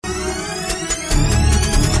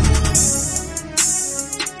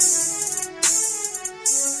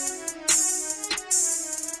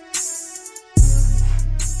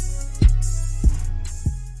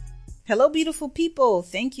Hello, beautiful people.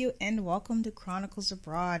 Thank you and welcome to Chronicles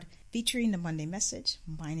Abroad, featuring the Monday Message.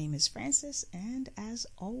 My name is Francis, and as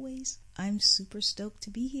always, I'm super stoked to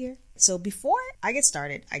be here. So before I get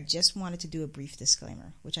started, I just wanted to do a brief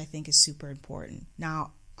disclaimer, which I think is super important.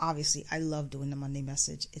 Now, obviously, I love doing the Monday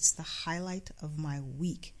Message. It's the highlight of my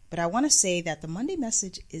week. But I want to say that the Monday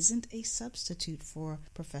Message isn't a substitute for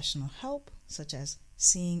professional help, such as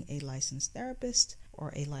seeing a licensed therapist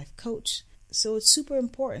or a life coach. So it's super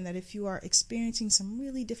important that if you are experiencing some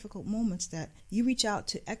really difficult moments, that you reach out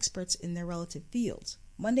to experts in their relative fields.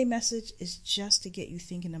 Monday Message is just to get you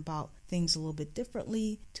thinking about things a little bit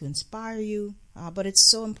differently, to inspire you, but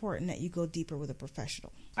it's so important that you go deeper with a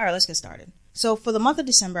professional. All right, let's get started. So for the month of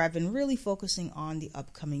December, I've been really focusing on the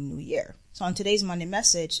upcoming new year. So on today's Monday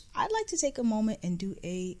Message, I'd like to take a moment and do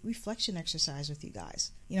a reflection exercise with you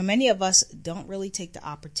guys. Many of us don't really take the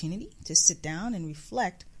opportunity to sit down and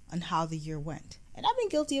reflect on how the year went. And I've been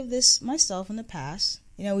guilty of this myself in the past.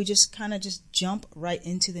 We just jump right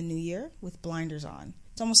into the new year with blinders on.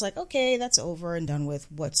 It's almost like, okay, that's over and done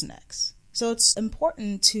with. What's next? So it's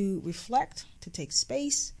important to reflect, to take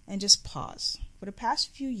space, and just pause. For the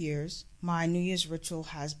past few years, my New Year's ritual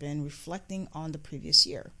has been reflecting on the previous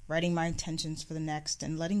year, writing my intentions for the next,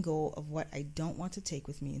 and letting go of what I don't want to take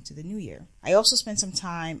with me into the new year. I also spend some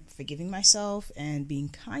time forgiving myself and being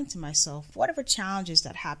kind to myself for whatever challenges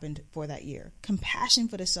that happened for that year. Compassion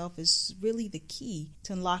for the self is really the key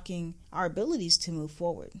to unlocking our abilities to move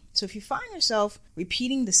forward. So if you find yourself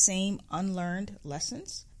repeating the same unlearned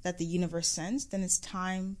lessons that the universe sends, then it's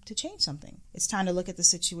time to change something. It's time to look at the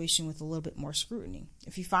situation with a little bit more scrutiny.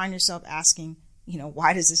 If you find yourself asking,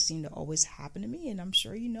 why does this seem to always happen to me? And I'm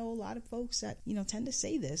sure a lot of folks that, tend to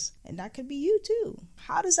say this, and that could be you too.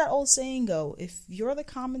 How does that old saying go? If you're the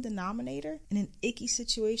common denominator in an icky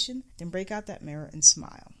situation, then break out that mirror and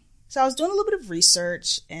smile. So I was doing a little bit of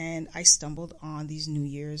research and I stumbled on these New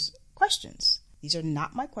Year's questions. These are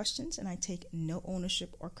not my questions, and I take no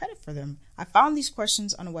ownership or credit for them. I found these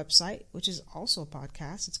questions on a website, which is also a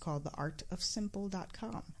podcast. It's called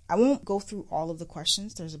theartofsimple.com. I won't go through all of the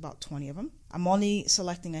questions. There's about 20 of them. I'm only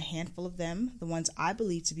selecting a handful of them, the ones I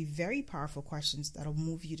believe to be very powerful questions that'll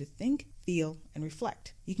move you to think, feel, and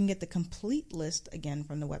reflect. You can get the complete list again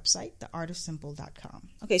from the website, theartofsimple.com.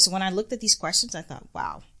 Okay, so when I looked at these questions, I thought,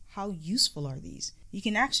 wow, how useful are these? You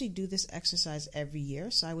can actually do this exercise every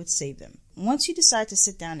year, so I would save them. Once you decide to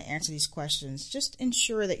sit down and answer these questions, just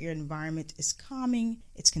ensure that your environment is calming,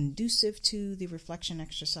 it's conducive to the reflection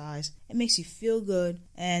exercise, it makes you feel good,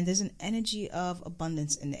 and there's an energy of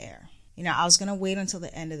abundance in the air. I was going to wait until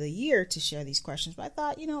the end of the year to share these questions, but I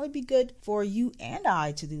thought, it'd be good for you and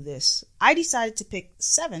I to do this. I decided to pick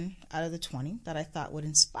 7 out of the 20 that I thought would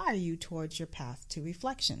inspire you towards your path to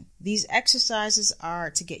reflection. These exercises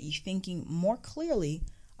are to get you thinking more clearly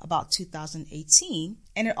about 2018,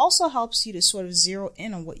 and it also helps you to sort of zero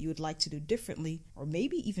in on what you would like to do differently or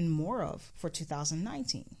maybe even more of for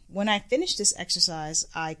 2019. When I finished this exercise,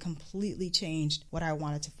 I completely changed what I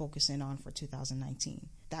wanted to focus in on for 2019.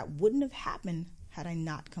 That wouldn't have happened had I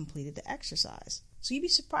not completed the exercise. So you'd be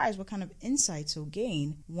surprised what kind of insights you'll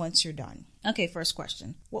gain once you're done. Okay, first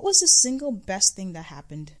question. What was the single best thing that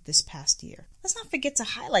happened this past year? Let's not forget to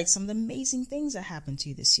highlight some of the amazing things that happened to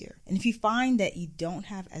you this year. And if you find that you don't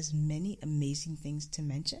have as many amazing things to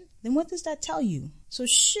mention, then what does that tell you? So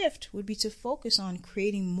shift would be to focus on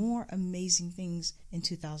creating more amazing things in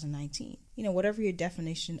 2019. Whatever your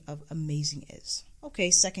definition of amazing is. Okay,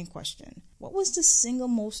 second question. What was the single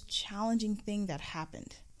most challenging thing that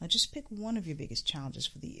happened? Now just pick one of your biggest challenges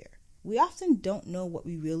for the year. We often don't know what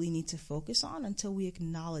we really need to focus on until we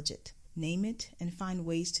acknowledge it, name it, and find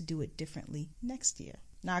ways to do it differently next year.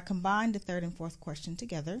 Now I combined the third and fourth question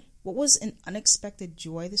together. What was an unexpected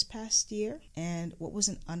joy this past year? And what was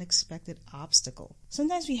an unexpected obstacle?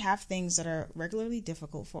 Sometimes we have things that are regularly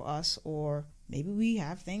difficult for us, or maybe we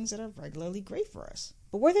have things that are regularly great for us.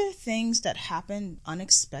 But were there things that happened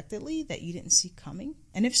unexpectedly that you didn't see coming?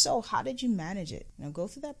 And if so, how did you manage it? Go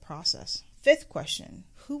through that process. Fifth question,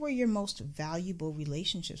 who were your most valuable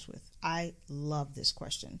relationships with? I love this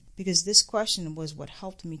question because this question was what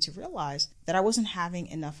helped me to realize that I wasn't having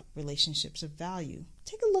enough relationships of value.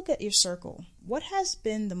 Take a look at your circle. What has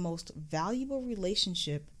been the most valuable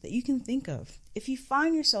relationship that you can think of? If you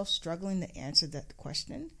find yourself struggling to answer that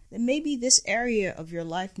question, then maybe this area of your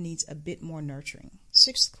life needs a bit more nurturing.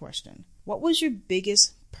 Sixth question, what was your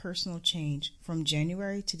biggest personal change from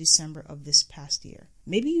January to December of this past year?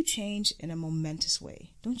 Maybe you changed in a momentous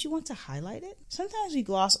way. Don't you want to highlight it? Sometimes we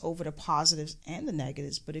gloss over the positives and the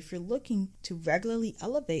negatives, but if you're looking to regularly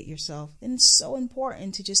elevate yourself, then it's so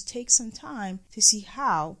important to just take some time to see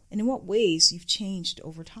how and in what ways you've changed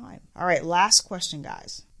over time. All right, last question,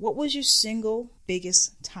 guys. What was your single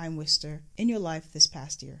biggest time waster in your life this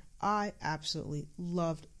past year? I absolutely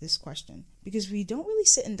loved this question because we don't really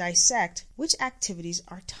sit and dissect which activities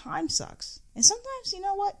are time sucks. And sometimes, you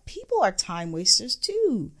know what? People are time wasters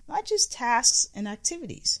too, not just tasks and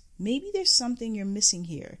activities. Maybe there's something you're missing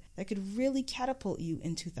here that could really catapult you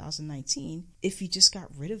in 2019 if you just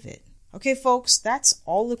got rid of it. Okay, folks, that's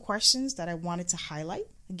all the questions that I wanted to highlight.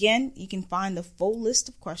 Again, you can find the full list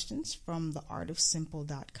of questions from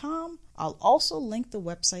theartofsimple.com. I'll also link the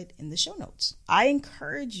website in the show notes. I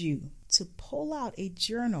encourage you to pull out a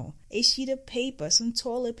journal, a sheet of paper, some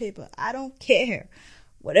toilet paper, I don't care,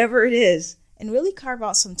 whatever it is, and really carve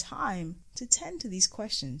out some time to tend to these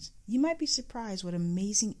questions. You might be surprised what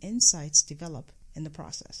amazing insights develop in the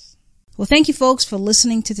process. Well, thank you folks for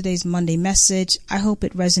listening to today's Monday message. I hope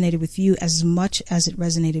it resonated with you as much as it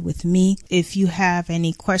resonated with me. If you have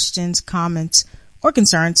any questions, comments, or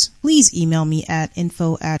concerns, please email me at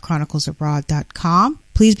info@chroniclesabroad.com.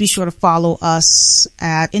 Please be sure to follow us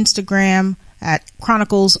at Instagram at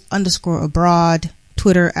Chronicles_abroad,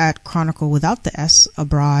 Twitter at Chronicle without the S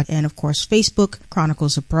abroad, and of course Facebook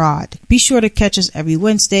Chronicles Abroad. Be sure to catch us every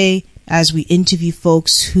Wednesday as we interview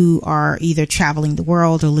folks who are either traveling the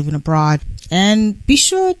world or living abroad. And be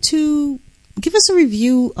sure to give us a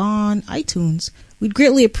review on iTunes. We'd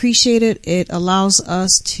greatly appreciate it. It allows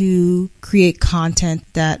us to create content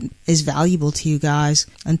that is valuable to you guys.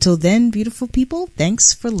 Until then, beautiful people,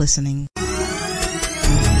 thanks for listening.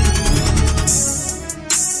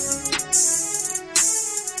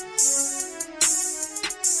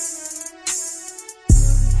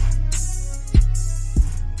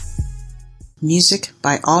 Music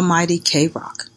by Almighty K-Rock.